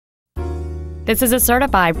This is a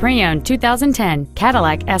certified pre-owned 2010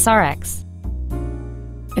 Cadillac SRX.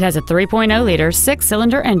 It has a 3.0-liter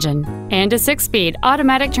 6-cylinder engine and a 6-speed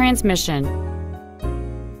automatic transmission.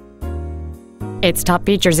 Its top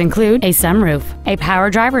features include a sunroof, a power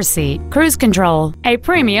driver's seat, cruise control, a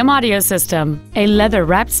premium audio system, a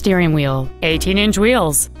leather-wrapped steering wheel, 18-inch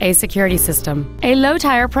wheels, a security system, a low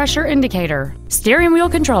tire pressure indicator, steering wheel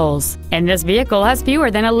controls, and this vehicle has fewer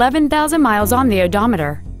than 11,000 miles on the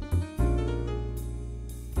odometer.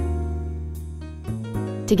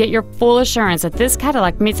 To get your full assurance that this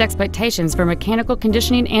Cadillac meets expectations for mechanical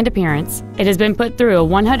conditioning and appearance, it has been put through a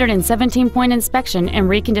 117-point inspection and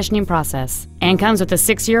reconditioning process and comes with a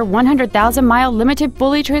 6-year, 100,000-mile limited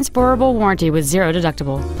fully transferable warranty with 0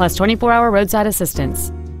 deductible, plus 24-hour roadside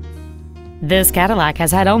assistance. This Cadillac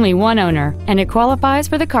has had only one owner, and it qualifies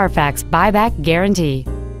for the Carfax buyback guarantee.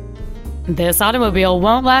 This automobile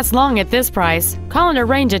won't last long at this price. Call and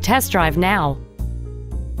arrange a test drive now.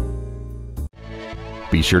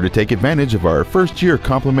 Be sure to take advantage of our first-year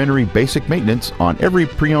complimentary basic maintenance on every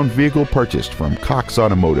pre-owned vehicle purchased from Cox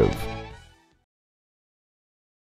Automotive.